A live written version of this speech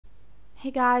Hey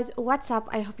guys, what's up?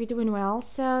 I hope you're doing well.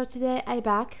 So today I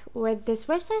back with this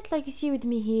website like you see with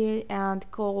me here and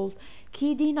called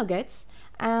KDnuggets,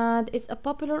 and it's a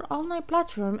popular online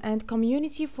platform and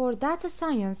community for data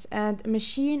science and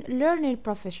machine learning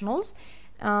professionals,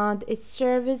 and it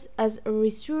serves as a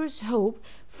resource hub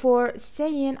for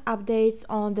staying updates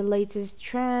on the latest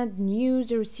trend,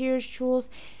 news, research tools,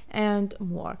 and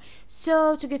more.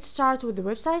 So to get started with the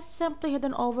website, simply head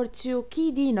on over to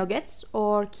KDnuggets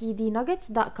or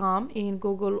KDnuggets.com in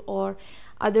Google or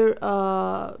other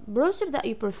browser that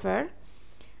you prefer.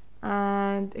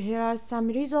 And here are some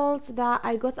results that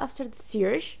I got after the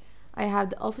search. I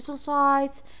have the official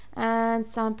site and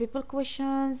some people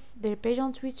questions, their page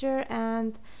on Twitter,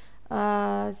 and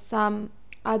some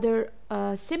other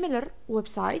similar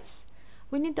websites.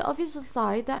 We need the official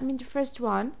site. That means the first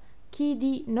one,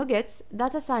 KDnuggets,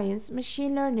 data science,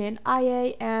 machine learning,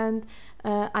 IA, and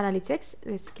analytics.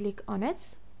 Let's click on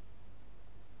it.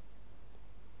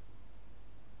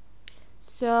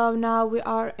 So now we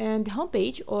are in the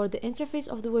homepage or the interface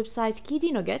of the website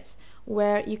KDnuggets,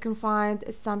 where you can find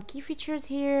some key features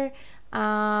here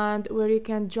and where you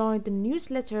can join the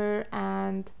newsletter,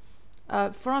 and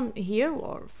from here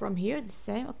the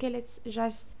same. Okay, let's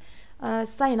just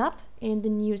sign up in the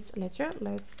newsletter.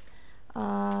 Let's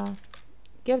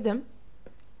give them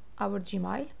our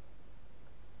Gmail.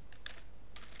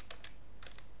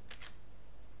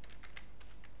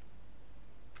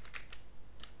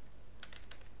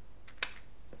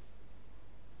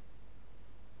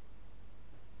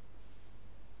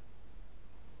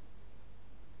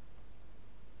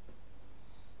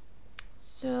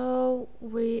 So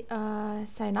we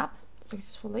sign up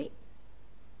successfully.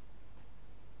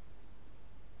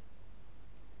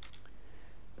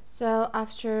 So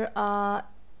after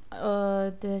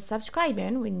the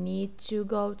subscribing, we need to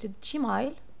go to the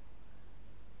Gmail,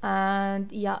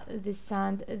 and yeah, they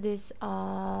send this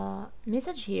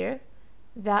message here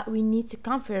that we need to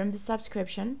confirm the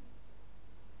subscription.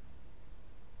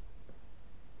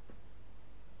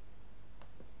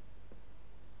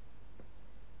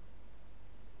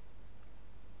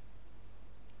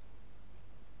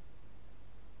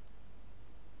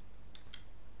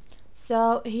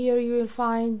 So here you will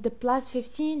find the plus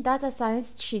 15 data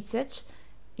science cheat sheet.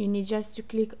 You need just to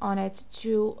click on it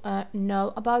to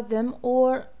know about them,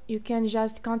 or you can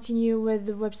just continue with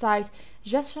the website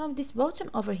just from this button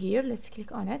over here. Let's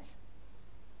click on it.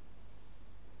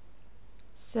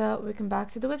 So we come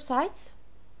back to the website.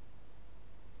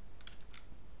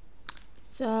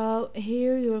 So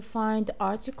here you will find the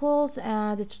articles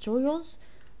and the tutorials.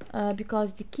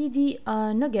 Because the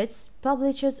KDnuggets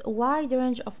publishes a wide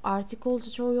range of articles,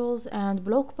 tutorials, and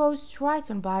blog posts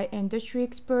written by industry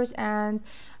experts and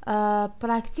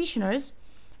practitioners.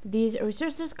 These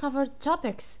resources cover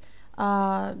topics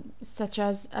such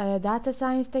as data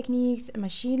science techniques,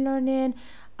 machine learning,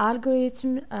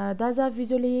 algorithm, data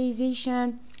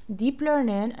visualization, deep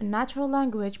learning, natural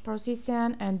language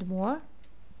processing, and more.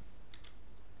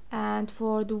 And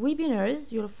for the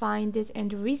webinars, you'll find it in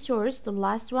the resource, the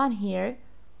last one here,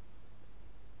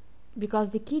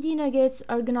 because the KDnuggets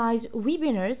organize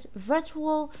webinars,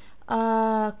 virtual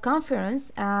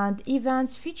conference and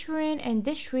events featuring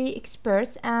industry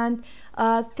experts and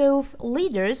thought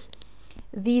leaders.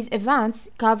 These events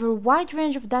cover a wide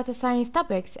range of data science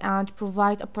topics and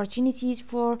provide opportunities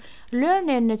for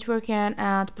learning, networking,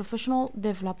 and professional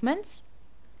development.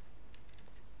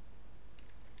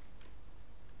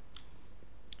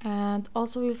 And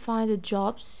also you'll find the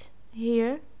jobs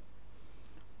here,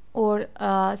 or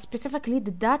specifically the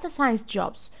data science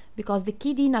jobs, because the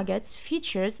KDnuggets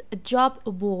features a job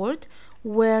board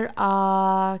where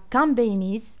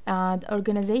companies and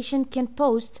organizations can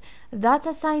post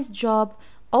data science job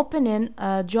opening.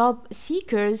 Job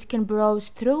seekers can browse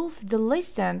through the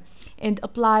listing and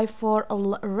apply for a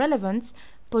relevant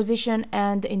position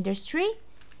and industry.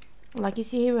 Like you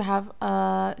see here, we have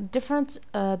different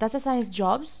data science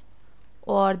jobs,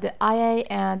 or the IA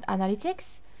and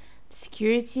analytics,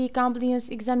 security compliance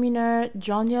examiner,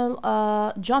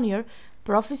 junior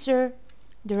professor,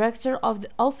 director of the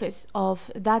office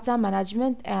of data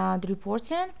management and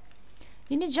reporting.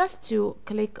 You need just to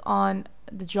click on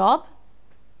the job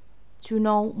to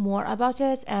know more about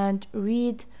it and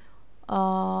read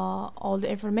all the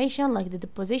information, like the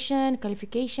position,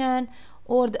 qualification,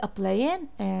 or the applying,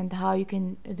 and how you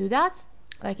can do that.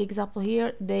 Like example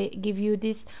here, they give you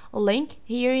this link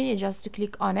here, you just to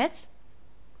click on it.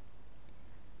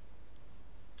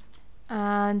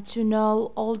 And to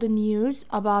know all the news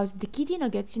about the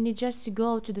KDnuggets, you need just to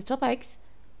go to the topics.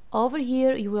 Over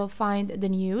here you will find the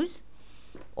news,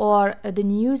 or the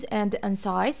news and the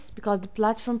insights, because the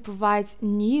platform provides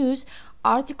news,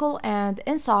 article and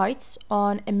insights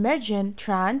on emerging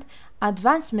trend,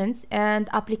 advancements and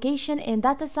application in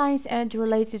data science and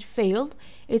related field.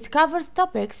 It covers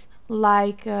topics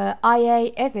like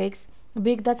IA ethics,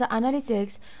 big data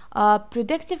analytics,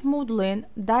 predictive modeling,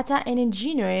 data and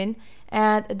engineering,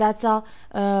 and data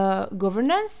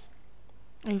governance.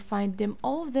 You find them,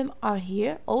 all of them are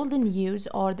here, all the news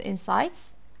or the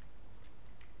insights.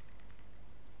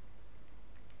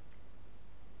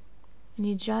 You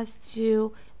need just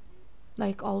to,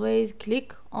 like always,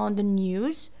 click on the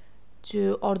news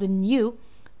to, or the new,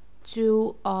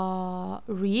 to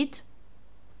read,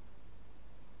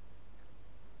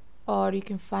 or you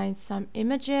can find some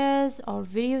images or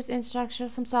videos in structure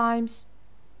sometimes.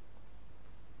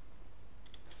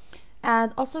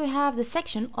 And also we have the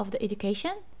section of the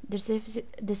education,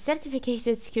 the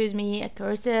certificated,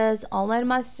 courses, online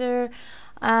master,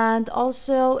 and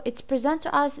also it's present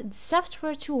to us the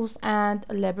software tools and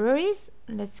libraries.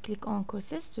 Let's click on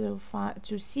courses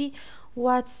to see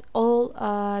what's all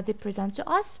they present to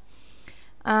us.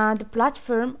 And the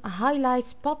platform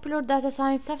highlights popular data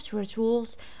science software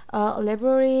tools,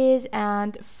 libraries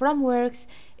and frameworks.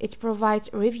 It provides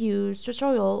reviews,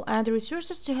 tutorial and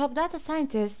resources to help data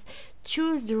scientists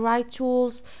choose the right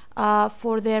tools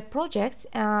for their projects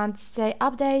and stay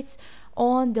updates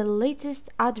on the latest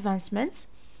advancements.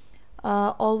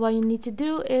 All what you need to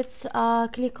do is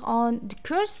click on the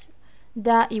course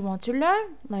that you want to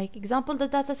learn, like example the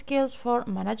data skills for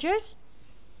managers,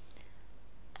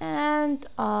 and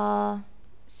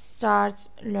start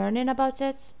learning about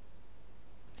it.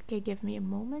 Okay, give me a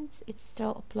moment, it's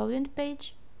still uploading the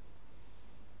page.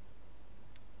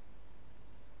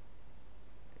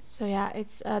 So yeah,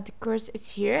 it's the course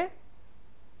is here.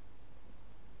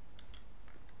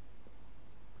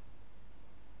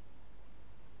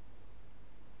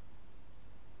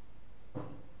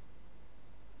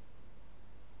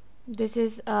 This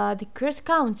is the course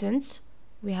contents.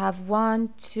 We have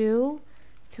 1, 2,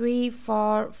 3,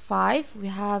 4, 5. We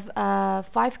have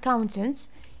 5 contents.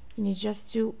 You need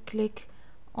just to click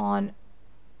on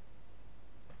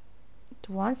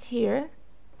the ones here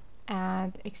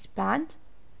and expand.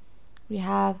 We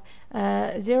have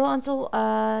 0 until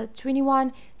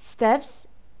 21 steps.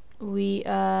 We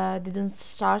didn't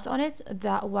start on it.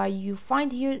 That why you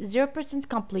find here 0%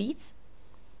 complete,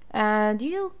 and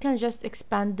you can just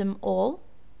expand them all.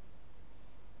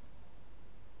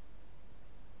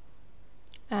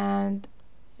 And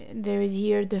there is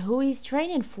here the who is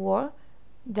training for,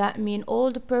 that mean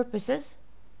all the purposes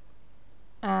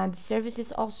and the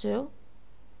services also.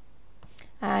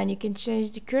 And you can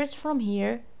change the course from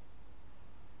here.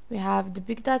 We have the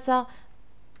big data.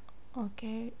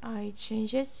 Okay, I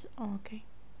change it. Okay,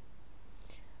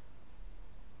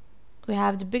 we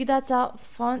have the big data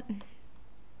fund.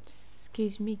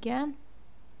 Excuse me again.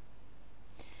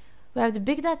 We have the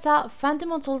big data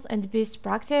fundamentals and best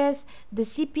practice, the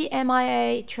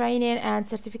CPMIA training and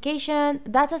certification,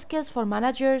 data skills for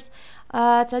managers,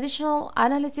 traditional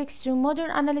analytics to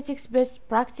modern analytics best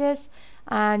practice,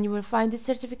 and you will find the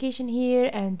certification here,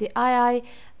 and the AI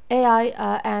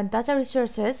and data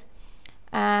resources,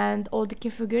 and all the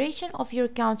configuration of your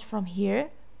account from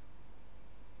here.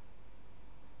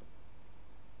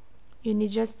 You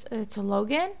need just to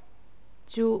log in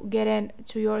to get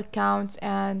into your account,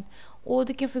 and all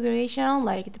the configuration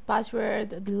like the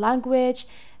password, the language,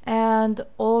 and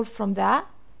all from that.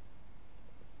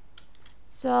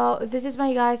 So this is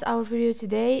my guys our video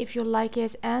today. If you like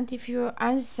it and if you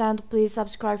understand, please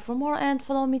subscribe for more and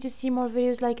follow me to see more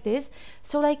videos like this.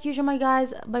 So like usual my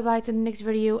guys, bye bye to the next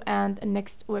video and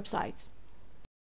next website.